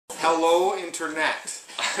Hello, Internet.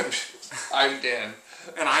 I'm Dan.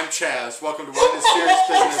 And I'm Chaz. Welcome to Wine and Spirits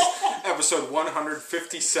Business, episode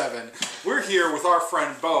 157. We're here with our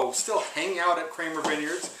friend Beau, still hanging out at Kramer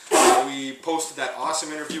Vineyards. We posted that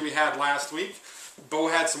awesome interview we had last week. Beau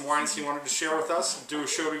had some wines he wanted to share with us, do a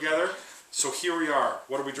show together. So here we are.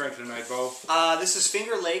 What are we drinking tonight, Beau? This is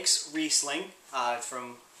Finger Lakes Riesling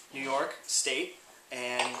from New York State.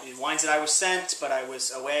 And wines that I was sent, but I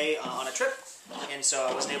was away on a trip. And so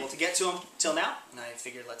I wasn't able to get to them till now. And I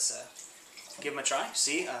figured let's give them a try.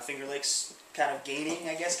 See, Finger Lakes kind of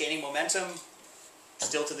gaining momentum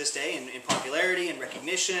still to this day in popularity and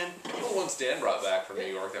recognition. The ones Dan brought back from New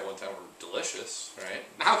York that one time were delicious, right?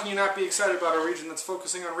 How can you not be excited about a region that's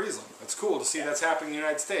focusing on Riesling? It's cool to see that's happening in the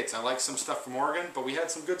United States. I like some stuff from Oregon, but we had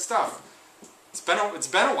some good stuff. It's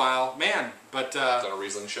been a while, man. But It's on a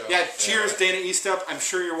Riesling show. Yeah, cheers, Dana Eastup. I'm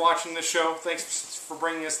sure you're watching this show. Thanks for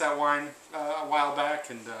bringing us that wine a while back,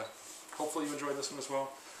 and hopefully you enjoyed this one as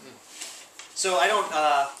well. So I don't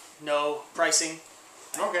know pricing.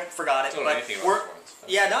 Okay. I forgot it. Don't know anything about wines.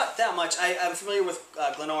 Yeah, not that much. I'm familiar with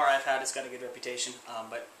Glenora. It's got a good reputation.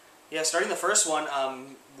 But yeah, starting the first one,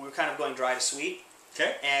 we're kind of going dry to sweet.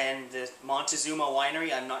 Okay. And the Montezuma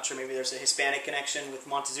Winery, I'm not sure, maybe there's a Hispanic connection with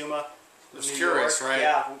Montezuma. Just curious, right?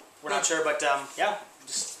 Yeah, we're not sure, but yeah,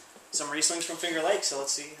 just some Rieslings from Finger Lakes, so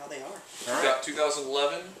let's see how they are. All right.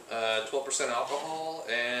 2011, 12% alcohol,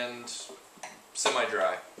 and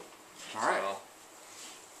semi-dry. All right. So,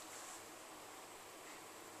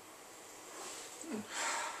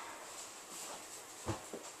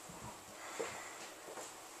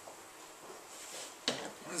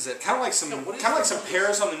 What is it? Kind of like some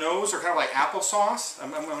pears on the nose, or kind of like applesauce.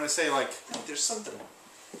 I'm going to say like. there's something.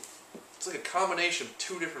 It's like a combination of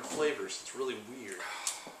two different flavors. It's really weird.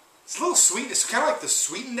 It's a little sweet. It's kind of like the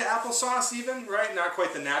sweetened applesauce, even, right? Not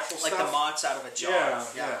quite the natural stuff. Like the mozz out of a jar.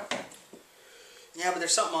 Yeah. Yeah, but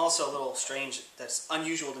there's something also a little strange that's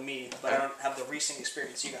unusual to me, but I don't have the Riesling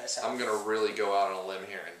experience you guys have. I'm gonna really go out on a limb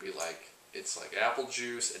here and be like, it's like apple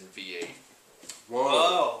juice and V8.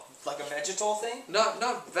 Whoa, like a vegetal thing?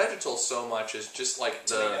 Not vegetal so much as just like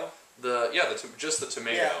Tomato? just the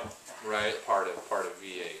tomato, right? Part of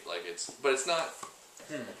V8. Like but it's not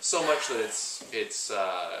so much that it's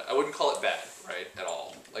I wouldn't call it bad, right? At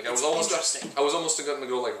all. Like I was almost going to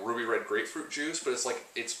go like ruby red grapefruit juice, but it's like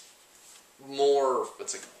it's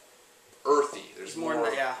like earthy. There's more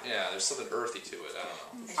there's something earthy to it. I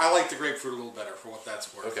don't know. I like the grapefruit a little better for what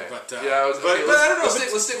that's worth. Okay. But, I don't know.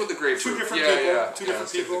 Let's stick with the grapefruit. Two different people. Two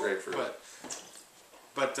different people.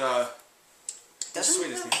 But the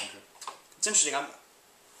sweetest thing. It's interesting. I'm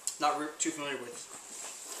not too familiar with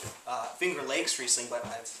Finger Lakes Riesling, but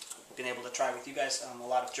I've been able to try with you guys a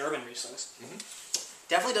lot of German Rieslings.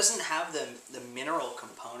 Definitely doesn't have the mineral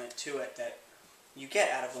component to it that you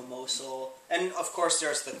get out of a Mosel, and of course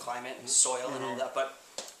there's the climate and soil and all that, but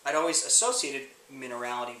I'd always associated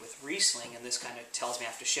minerality with Riesling, and this kind of tells me I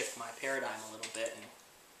have to shift my paradigm a little bit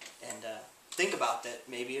and think about that.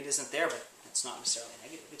 Maybe it isn't there, but it's not necessarily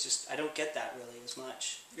negative. It's just I don't get that really as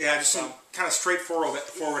much. Yeah, just some kind of straightforward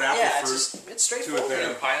apple fruit. It's straightforward.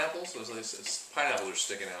 And pineapples, pineapples are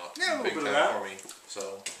sticking out. Yeah, a big little bit of that for me.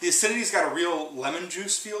 So the acidity's got a real lemon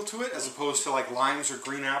juice feel to it, as opposed to like limes or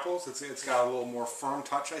green apples. It's got a little more firm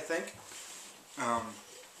touch, I think.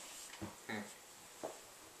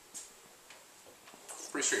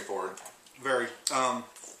 Pretty straightforward. Very. Yeah,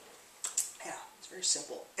 it's very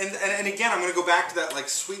simple. And again, I'm going to go back to that like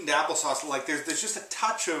sweetened applesauce. Like there's just a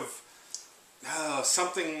touch of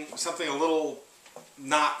something a little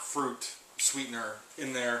not fruit sweetener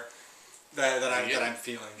in there that I'm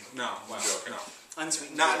feeling. No, no.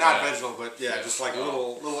 Unsweetened. Not vegetal, but just like a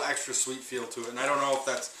little extra sweet feel to it. And I don't know if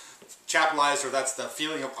that's chapelized or that's the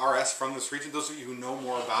feeling of RS from this region. Those of you who know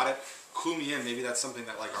more about it, clue me in. Maybe that's something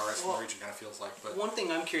that like RS from the region kind of feels like. But one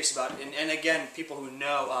thing I'm curious about, and again, people who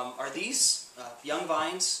know, are these young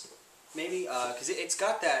vines? Maybe because it's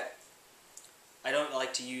got that. I don't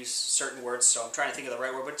like to use certain words, so I'm trying to think of the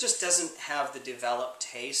right word, but it just doesn't have the developed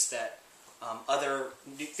taste that other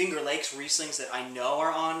Finger Lakes Rieslings that I know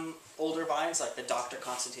are on older vines, like the Dr.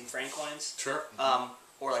 Constantine Frank wines. Sure.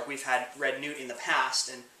 Or like we've had Red Newt in the past,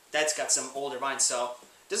 and that's got some older vines, so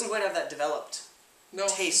it doesn't quite have that developed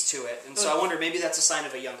taste to it. And so I wonder, maybe that's a sign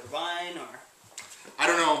of a younger vine, or... I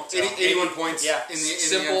don't know. 81 points in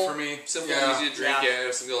the end for me. Simple, easy to drink.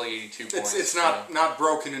 Yeah, something like 82 points. It's not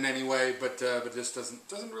broken in any way, but just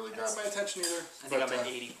doesn't really grab my attention either. I think I'm at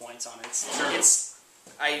 80 points on it. Sure.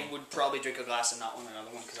 I would probably drink a glass and not want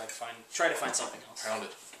another one because I'd try to find something else. Pound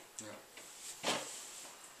it.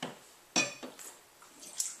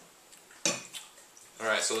 All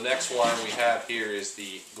right, so the next one we have here is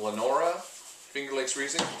the Glenora Finger Lakes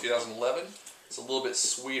Riesling, 2011. It's a little bit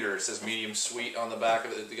sweeter. It says medium sweet on the back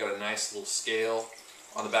of it. They got a nice little scale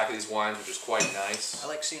on the back of these wines, which is quite nice. I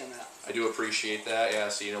like seeing that. I do appreciate that. Yeah,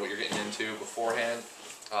 so you know what you're getting into beforehand.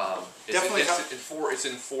 Definitely, it's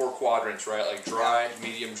in four quadrants, right? Like dry,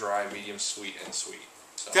 medium, sweet, and sweet.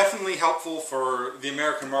 So. Definitely helpful for the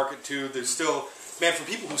American market too. There's still, man, for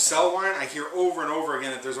people who sell wine, I hear over and over again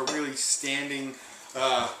that there's a really standing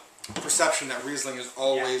perception that Riesling is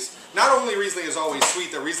always, not only Riesling is always sweet,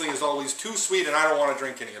 that Riesling is always too sweet and I don't want to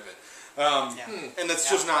drink any of it. And that's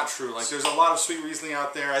just not true. Like, there's a lot of sweet Riesling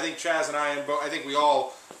out there. I think Chaz and I, and Beau, I think we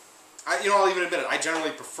all, I'll even admit it, I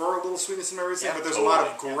generally prefer a little sweetness in my Riesling, but there's a lot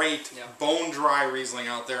of great bone-dry Riesling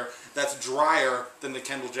out there that's drier than the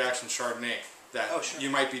Kendall Jackson Chardonnay that you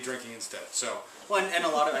might be drinking instead. So, well, and a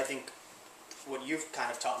lot of, I think, what you've kind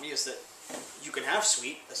of taught me is that you can have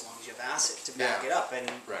sweet as long as you have acid to back it up, and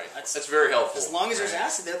that's very helpful. As long as there's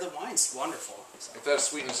acid there, the wine's wonderful. So. If that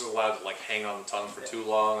sweetness is allowed to like hang on the tongue for too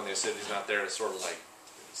long, and the acidity's not there to sort of like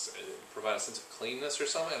provide a sense of cleanness or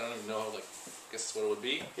something, I don't even know. Like, I guess that's what it would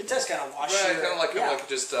be. It does kind of wash. Right, kind of like it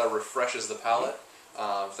just refreshes the palate.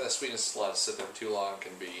 If that sweetness is allowed to sit there for too long, it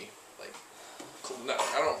can be like no,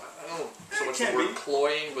 I don't so much the word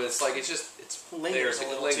cloying, but it's like it's lingers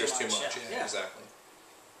too much. Yeah, exactly.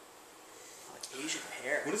 Asian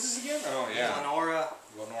pear. what is this again? Oh yeah, Glenora.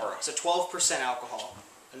 Glenora. It's a 12% alcohol,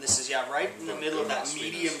 and this is right in the middle of that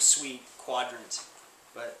medium sweet quadrant.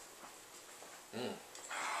 But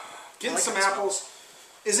getting some apples.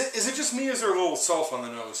 Is it just me? Or is there a little sulf on the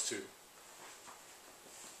nose too?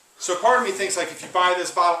 So part of me thinks like if you buy this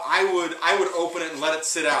bottle, I would open it and let it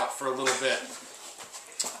sit out for a little bit.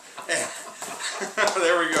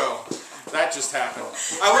 There we go. That just happened.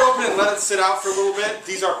 I would open it and let it sit out for a little bit.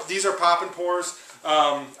 These are pop and pours.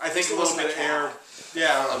 I think a little bit of air.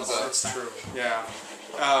 Yeah, that's true. Yeah.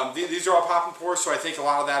 These are all pop and pours, so I think a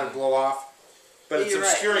lot of that would blow off. But it's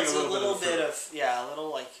obscuring a little bit of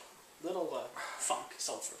a little funk,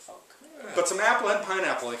 sulfur funk. Yeah. But some apple and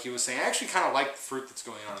pineapple, like he was saying. I actually kind of like the fruit that's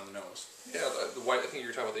going on in the nose. Yeah, the white. I think you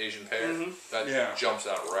were talking about the Asian pear. That jumps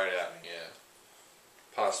out right at me. Yeah.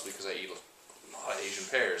 Possibly because I eat a lot of Asian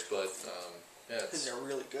pears, but because they're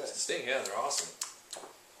really good. It's the thing, yeah, they're awesome.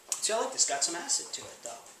 See, I like this. Got some acid to it,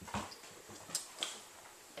 though.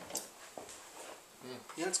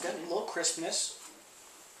 Yeah, it's got a little crispness.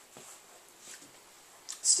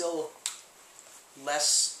 Still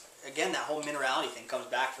less. Again, that whole minerality thing comes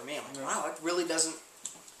back for me. I'm like, wow, it really doesn't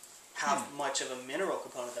have much of a mineral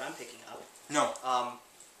component that I'm picking up. No.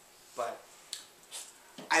 But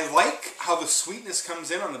I like how the sweetness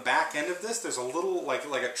comes in on the back end of this. There's a little, like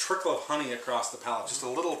a trickle of honey across the palate, just a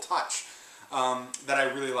little touch that I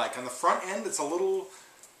really like. On the front end, it's a little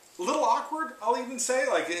awkward. I'll even say,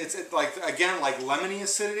 like it's like again like lemony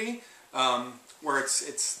acidity, where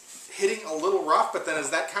it's hitting a little rough, but then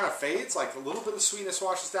as that kind of fades, like a little bit of sweetness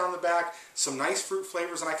washes down the back, some nice fruit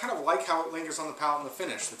flavors, and I kind of like how it lingers on the palate in the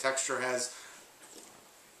finish. The texture has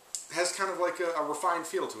kind of like a refined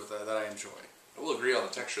feel to it that I enjoy. I will agree on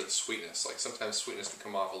the texture of the sweetness. Like sometimes sweetness can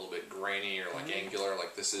come off a little bit grainy or like angular.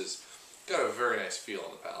 Like this is got a very nice feel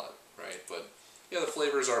on the palate, right? But yeah, the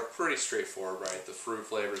flavors are pretty straightforward, right? The fruit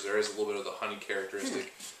flavors, there is a little bit of the honey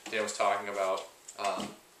characteristic Dan was talking about.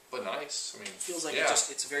 But nice. I mean, it feels like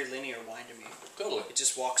it's a very linear wine to me. Totally. It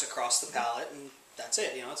just walks across the palate, and that's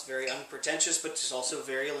it. You know, it's very unpretentious, but just also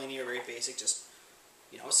very linear, very basic. Just,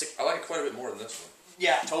 you know, I like it quite a bit more than this one.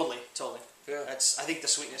 Yeah, totally. Yeah. I think the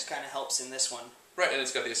sweetness kind of helps in this one. Right, and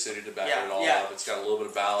it's got the acidity to back it all up. It's got a little bit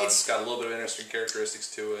of balance. It's got a little bit of interesting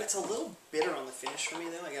characteristics to it. It's a little bitter on the finish for me,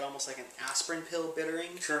 though. I get almost like an aspirin pill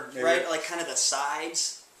bittering. Sure. Maybe. Right, like kind of the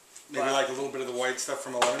sides. Maybe like a little bit of the white stuff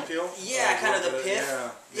from a lemon peel? Yeah, kind of the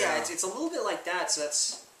pith. Yeah. It's a little bit like that, so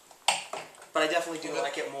that's... But I definitely do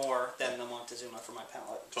like it more than the Montezuma for my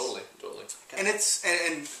palate. Totally. And it's...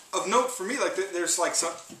 And of note for me, like there's like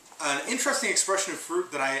an interesting expression of fruit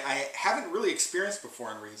that I haven't really experienced before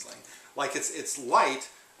in Riesling. Like it's light,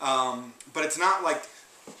 but it's not like...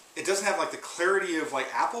 It doesn't have like the clarity of like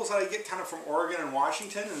apples that I get kind of from Oregon and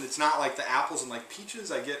Washington, and it's not like the apples and like peaches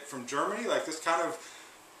I get from Germany. Like this kind of...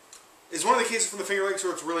 is one of the cases from the Finger Lakes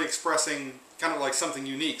where it's really expressing kind of like something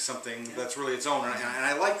unique, something that's really its own, and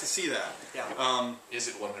I like to see that. Yeah. Is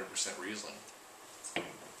it 100% Riesling?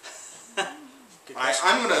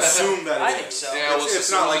 I'm going to assume that it is. I think so. Yeah,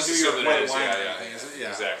 it's not like New York white wine. Yeah,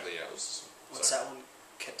 exactly. Yeah. What's that one?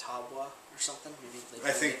 Catawba or something? Maybe.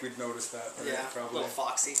 I think we'd noticed that. Right? Yeah, probably. a little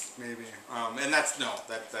foxy. Maybe. And that's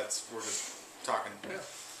we're just talking.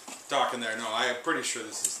 Talking there. No, I'm pretty sure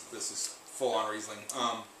this is full on Riesling.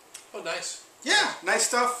 Oh, nice. Yeah, nice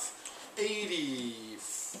stuff.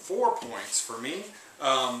 84 points for me.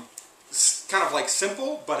 Kind of like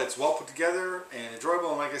simple, but it's well put together and enjoyable.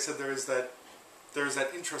 And like I said, there's that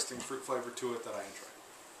interesting fruit flavor to it that I enjoy.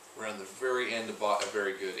 We're on the very end of a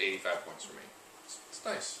very good 85 points for me. It's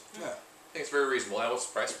nice. Yeah. I think it's very reasonable. What's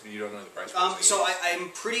the price? You don't know the price. So I'm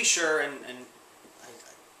pretty sure, and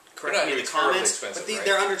correct me in the terribly comments, expensive, but right?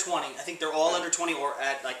 they're under 20. I think they're all under 20 or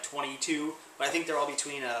at like 22, but I think they're all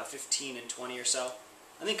between 15 and 20 or so.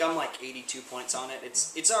 I think I'm like 82 points on it.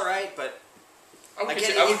 It's all right, but I would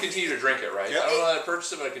continue to drink it, right? Yep. I don't know how to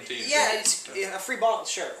purchase it, but I continue to drink it. it's a free bottle,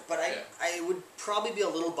 sure. But I would probably be a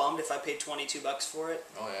little bummed if I paid $22 for it.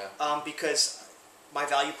 Oh, yeah. Because my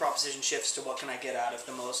value proposition shifts to what can I get out of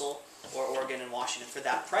the Mosel or Oregon and Washington for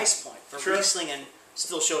that price point. For Sure. Riesling and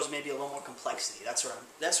still shows maybe a little more complexity. That's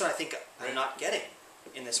what I think I'm not getting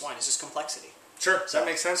in this wine. It's just complexity. Sure, that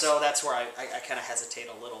makes sense. So that's where I kind of hesitate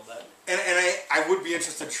a little bit. And I would be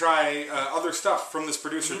interested to try other stuff from this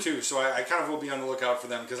producer too. So I kind of will be on the lookout for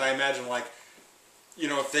them because I imagine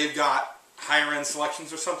if they've got higher end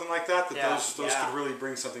selections or something like that, those could really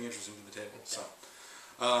bring something interesting to the table. So,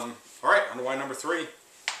 all right, on to wine number 3.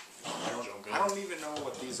 I don't even know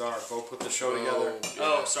what these are. Beau put the show together. Yeah.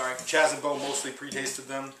 Oh, sorry. Chaz and Beau mostly pre-tasted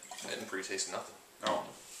them. I didn't pre-taste nothing. Oh.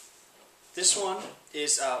 This one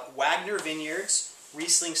is Wagner Vineyards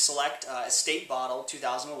Riesling Select Estate Bottle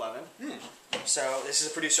 2011. So this is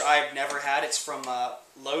a producer I've never had. It's from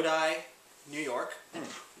Lodi, New York.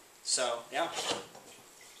 So, yeah.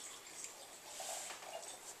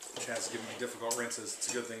 Chaz is giving me difficult rinses.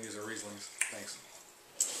 It's a good thing these are Rieslings. Thanks.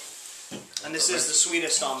 And this is the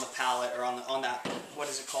sweetest on the palate, or on that, what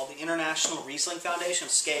is it called? The International Riesling Foundation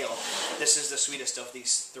scale. This is the sweetest of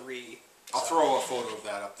these 3. I'll throw a photo of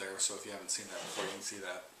that up there, so if you haven't seen that before, you can see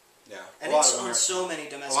that. Yeah. And it's on so many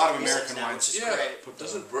domestic a lot of Rieslings American now, wines. which is Yeah. great.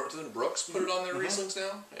 Doesn't Brooks put it on their Rieslings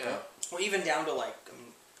now? Yeah. Well, even down to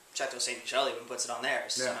Chateau Ste. Michelle even puts it on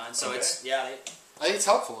theirs. Yeah. You know? And so Okay. I think it's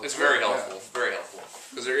helpful. It's very helpful. Very helpful.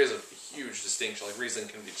 Because there is a huge distinction. Like, Riesling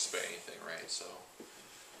can be just about anything, right? So.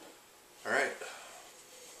 All right.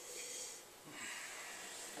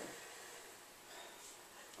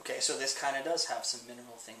 Okay, so this kind of does have some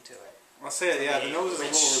mineral thing to it. I'll say it, yeah, the nose is a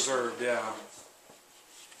little reserved, yeah.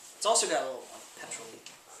 It's also got a little petrol.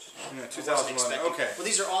 Yeah, 2011, okay. Well,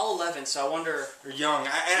 these are all 11, so I wonder... They're young.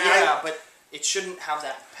 But it shouldn't have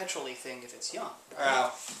that petrol-y thing if it's young.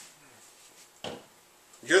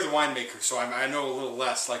 You're the winemaker, so I know a little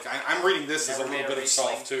less. Like, I'm reading this as a little bit of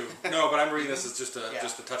salt, too. No, but I'm reading this as just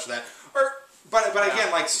a touch of that. But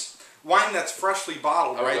again, like... Wine that's freshly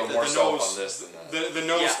bottled, I would right? go more salt on this than that. The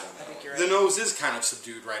nose, I think you're right. the nose is kind of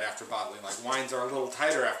subdued right after bottling. Like wines are a little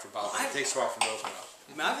tighter after bottling. It takes a while for them to open up.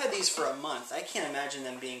 I mean, I've had these for a month. I can't imagine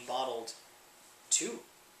them being bottled too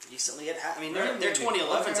recently. They're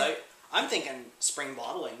 2011s. Okay. I'm thinking spring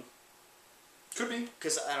bottling. Could be.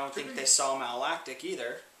 Because I don't think they saw malolactic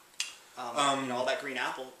either. All that green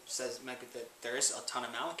apple might be that there is a ton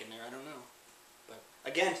of malic in there. I don't know. But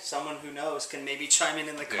again, someone who knows can maybe chime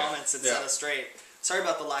in the comments and set us straight. Sorry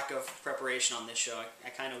about the lack of preparation on this show. I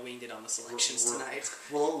kind of winged it on the selections tonight.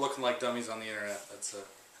 We're looking like dummies on the internet. That's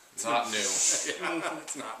not new. Yeah,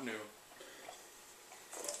 it's not new.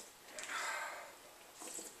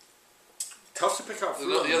 Tough to pick out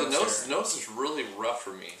fruit. The nose is really rough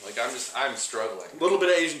for me. Like I'm struggling. A little bit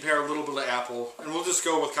of Asian pear, a little bit of apple, and we'll just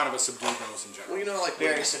go with kind of a subdued nose in general. Well, like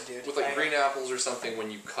very subdued. With green apples or something,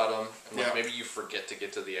 when you cut them, and maybe you forget to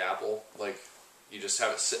get to the apple, like you just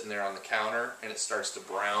have it sitting there on the counter, and it starts to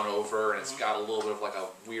brown over, and it's got a little bit of like a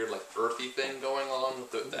weird like earthy thing going on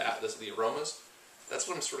with the aromas. That's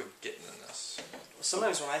what I'm sort of getting in this.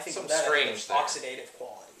 Sometimes when I think Some of that, strange it's thing. oxidative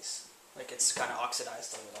qualities. Like it's kind of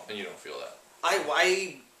oxidized a little. And you don't feel that.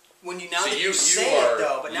 When you now See, that you you say are- it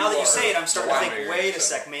though, but now you that you are say it, I'm starting to think. winemaker, Wait a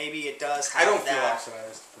so- sec, maybe it does have I don't feel that.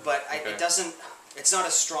 oxidized. But Okay. it doesn't. It's not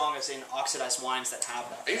as strong as in oxidized wines that have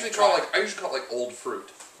that. I usually call it like old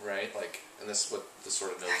fruit, right? Like, and this is what this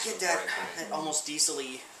sort of nose. I get that almost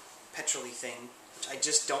diesel-y, petrol-y thing, which I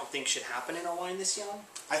just don't think should happen in a wine this young.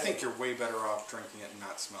 I think you're way better off drinking it and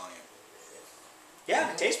not smelling it.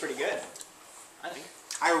 Yeah, it tastes pretty good. I think.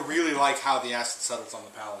 I really like how the acid settles on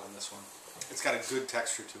the palate in this one. It's got a good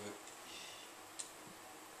texture to it.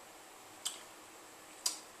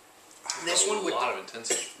 This one a with lot of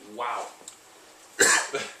intensity. Wow.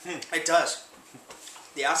 it does.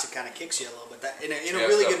 The acid kind of kicks you a little bit, in a Yeah,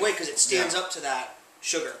 really so- good way because it stands up to that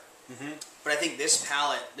sugar. But I think this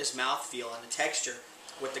palate, this mouthfeel, and the texture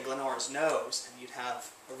with the Glenora's nose, and you'd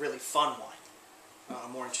have a really fun wine, a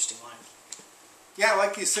more interesting wine. Yeah, I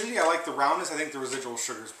like the acidity. I like the roundness. I think the residual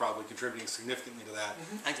sugar is probably contributing significantly to that.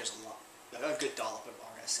 I think there's a lot. a good dollop of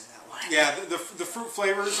RS in that one. Yeah, the fruit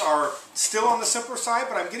flavors are still on the simpler side,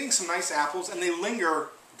 but I'm getting some nice apples, and they linger.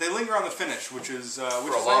 They linger on the finish, which is For a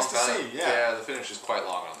long nice to time. see. Yeah, the finish is quite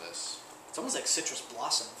long on this. It's almost like citrus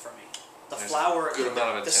blossom for me. The There's flower, a good amount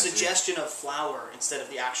of the intensity. suggestion of flower instead of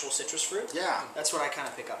the actual citrus fruit. Yeah. That's what I kind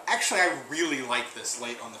of pick up. Actually, I really like this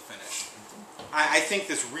late on the finish. I think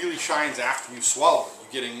this really shines after you swallow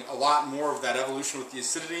it. You're getting a lot more of that evolution with the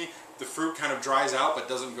acidity. The fruit kind of dries out but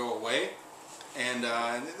doesn't go away. And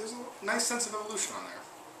there's a nice sense of evolution on there.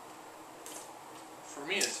 For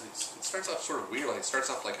me, it starts off sort of weird. Like it starts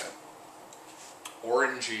off like a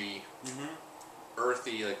orangey,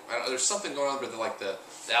 earthy. Like I don't know, there's something going on, but like the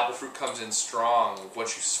apple fruit comes in strong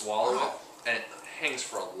once you swallow it, and it hangs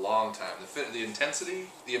for a long time. The intensity,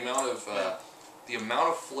 the amount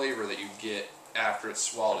of flavor that you get after it's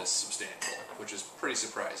swallowed is substantial, which is pretty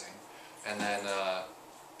surprising. And then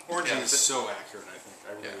Orangey is so accurate, I think.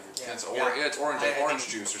 I really do. Yeah. It's orange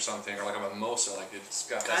juice or something, or like a mimosa. Like it's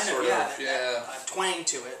got that Kind sort of twang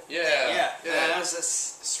to it. Yeah. That's It's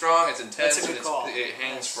strong. It's intense. That's a good call. It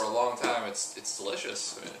hangs for a long time. It's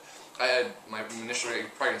delicious. I had my initially, you're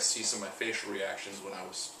probably gonna see some of my facial reactions when I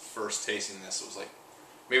was first tasting this. It was like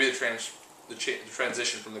maybe the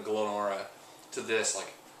transition from the Glenora to this,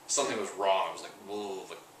 like something was wrong. I was like, whoa,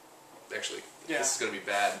 like actually, this is gonna be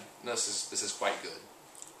bad. No, this is quite good.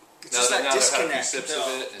 It's just that disconnect sips of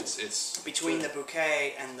it, it's between the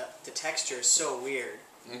bouquet and the texture is so weird.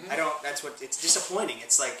 That's what it's disappointing.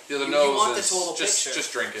 It's like the you nose want the is total just picture.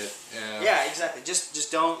 Just drink it. Yeah, exactly.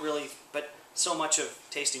 Just don't really. But so much of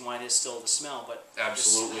tasting wine is still the smell. But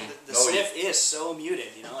absolutely, the sniff is so muted.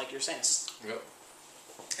 You know, like you're saying. Yep.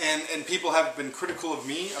 And people have been critical of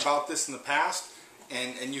me about this in the past,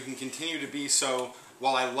 and you can continue to be so.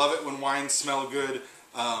 While I love it when wines smell good,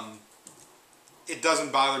 it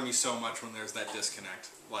doesn't bother me so much when there's that disconnect.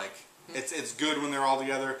 Like it's good when they're all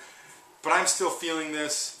together, but I'm still feeling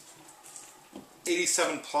this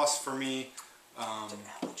 87 plus for me. It's an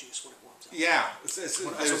apple juice when it warms up. Yeah, as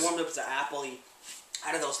it warmed up, it's an apple-y.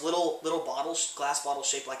 Out of those little bottles, glass bottles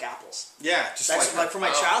shaped like apples. Yeah, just that's like from my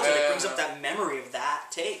childhood. Yeah. It brings up that memory of that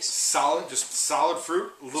taste. Solid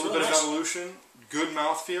fruit, a little really bit nice. of evolution, good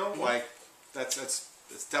mouthfeel. Like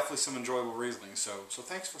it's definitely some enjoyable Riesling. So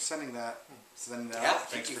thanks for sending that. Yeah,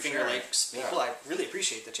 out. thank you, for Finger sharing. Lakes people. I really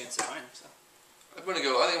appreciate the chance to find them. So. I think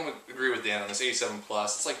I'm going to agree with Dan on this 87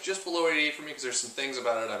 plus. It's like just below 88 for me because there's some things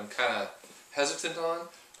about it I'm kind of hesitant on,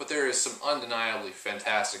 but there is some undeniably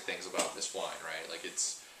fantastic things about this wine, right? Like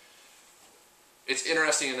it's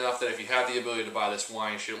interesting enough that if you have the ability to buy this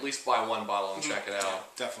wine, you should at least buy one bottle and check it out. Yeah,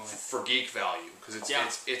 definitely. For geek value, because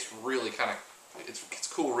it's really kind of it's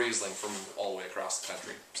cool Riesling from all the way across the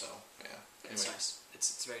country. So yeah, anyway. It's nice.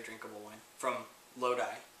 It's very drinkable wine from Lodi,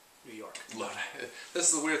 New York. Lodi.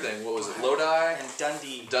 This is the weird thing. What was it? Lodi and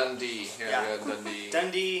Dundee. Dundee. Yeah, Yeah. Dundee.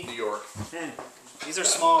 Dundee. New York. These are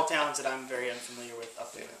small towns that I'm very unfamiliar with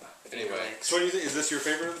up there. Anyway. So what do you think? Is this your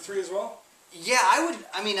favorite of the three as well? Yeah, I would.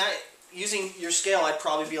 I mean, using your scale, I'd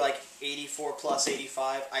probably be like 84 plus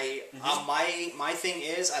 85. My thing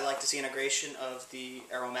is I like to see integration of the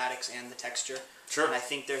aromatics and the texture. Sure. And I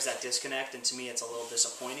think there's that disconnect, and to me, it's a little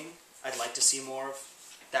disappointing. I'd like to see more of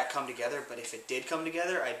that come together, but if it did come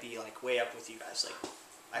together, I'd be like way up with you guys. Like,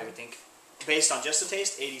 I would think, based on just the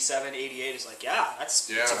taste, 87, 88 is like, it's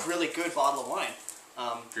a really good bottle of wine.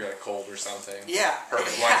 If you're like cold or something. Yeah.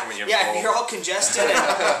 Perfect wine for when you're Yeah, cold. if you're all congested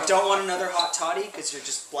and don't want another hot toddy because you're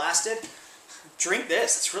just blasted, drink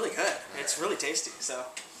this. It's really good. It's really tasty. So.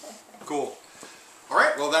 Cool. All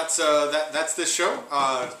right. Well, that's this show.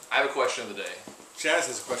 I have a question of the day. Chaz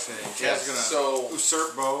has a question today. Chaz Yes, is going to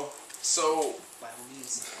usurp Beau. So By all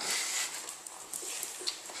means.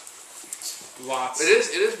 Lots. it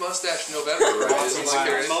is Mustache November, right? Lots of Isn't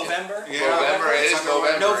it? Movember? Yeah. November. It is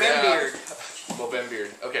Movember. November.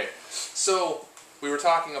 Movember. Okay. So we were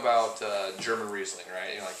talking about German Riesling,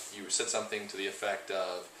 right? Like you said something to the effect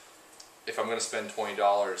of, if I'm going to spend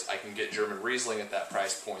 $20, I can get German Riesling at that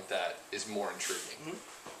price point that is more intriguing. Mm-hmm.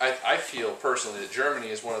 I feel personally that Germany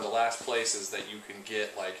is one of the last places that you can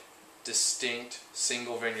get like distinct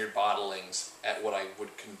single vineyard bottlings at what I would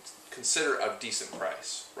consider a decent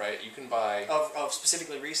price, right? You can buy Of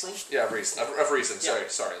specifically Riesling? yeah, of Riesling. Yeah.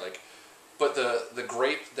 Sorry, like, but the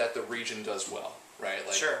grape that the region does well, right?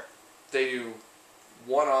 Like, Sure. they do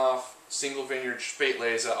one-off single vineyard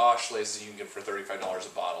Spätlese, Auslese you can get for $35 a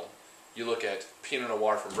bottle. You look at Pinot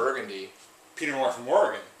Noir from Burgundy. Pinot Noir from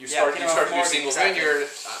Oregon. You start Pinot to Noir do from Oregon, single exactly. vineyard,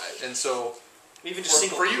 and so Even just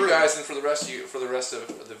single for you crude. guys and for the rest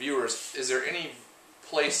of the viewers, is there any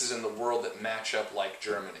places in the world that match up like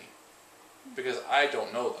Germany? Because I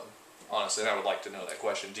don't know them. honestly, and I would like to know that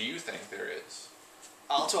question. Do you think there is?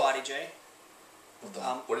 Alto Adige.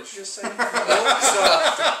 What did you just say?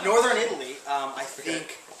 So, Northern Italy, I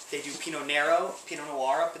think they do Pinot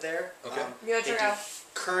Noir up there. Okay. Muller They do Turgau.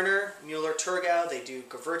 Kerner, Mueller Turgau. They do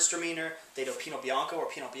Gewürztraminer. They do Pinot Bianco or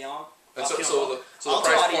Pinot Blanc. And Pinot so Blanc. the Alto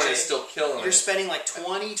price point Adige, is still killing You're it spending like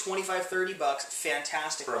 20, 25, 30 bucks.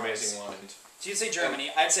 Fantastic for wines. amazing wines. So you'd say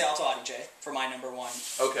Germany. I'd say Alto Adige for my number one.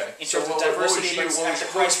 Okay. In So terms of what diversity, would but you, it's what at was the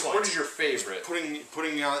your- price point. what is your favorite?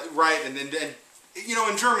 Putting right, and you know,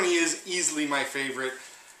 in Germany is easily my favorite.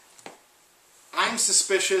 I'm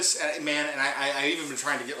suspicious, man, and I even been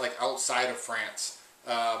trying to get like outside of France,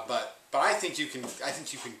 but I think you can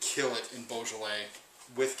kill it in Beaujolais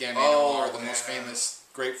with Gamay Noir, the most famous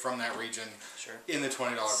grape from that region, in the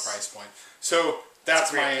 $20 price point. So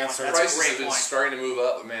that's my answer. That's a Prices great have been point. starting to move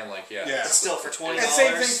up, but man, like Yeah. But still, for $20. And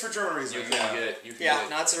same thing for German you Riesling. can get Yeah,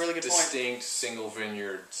 no, that's a really good point. distinct single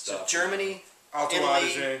vineyard So stuff. Germany, Alto Italy,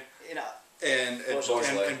 Adige you know, and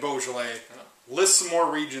Beaujolais. Beaujolais. List some more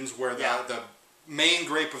regions where Yeah. the main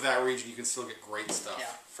grape of that region you can still get great stuff Yeah.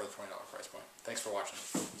 for the $20 price point. Thanks for watching.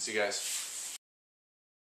 See you guys.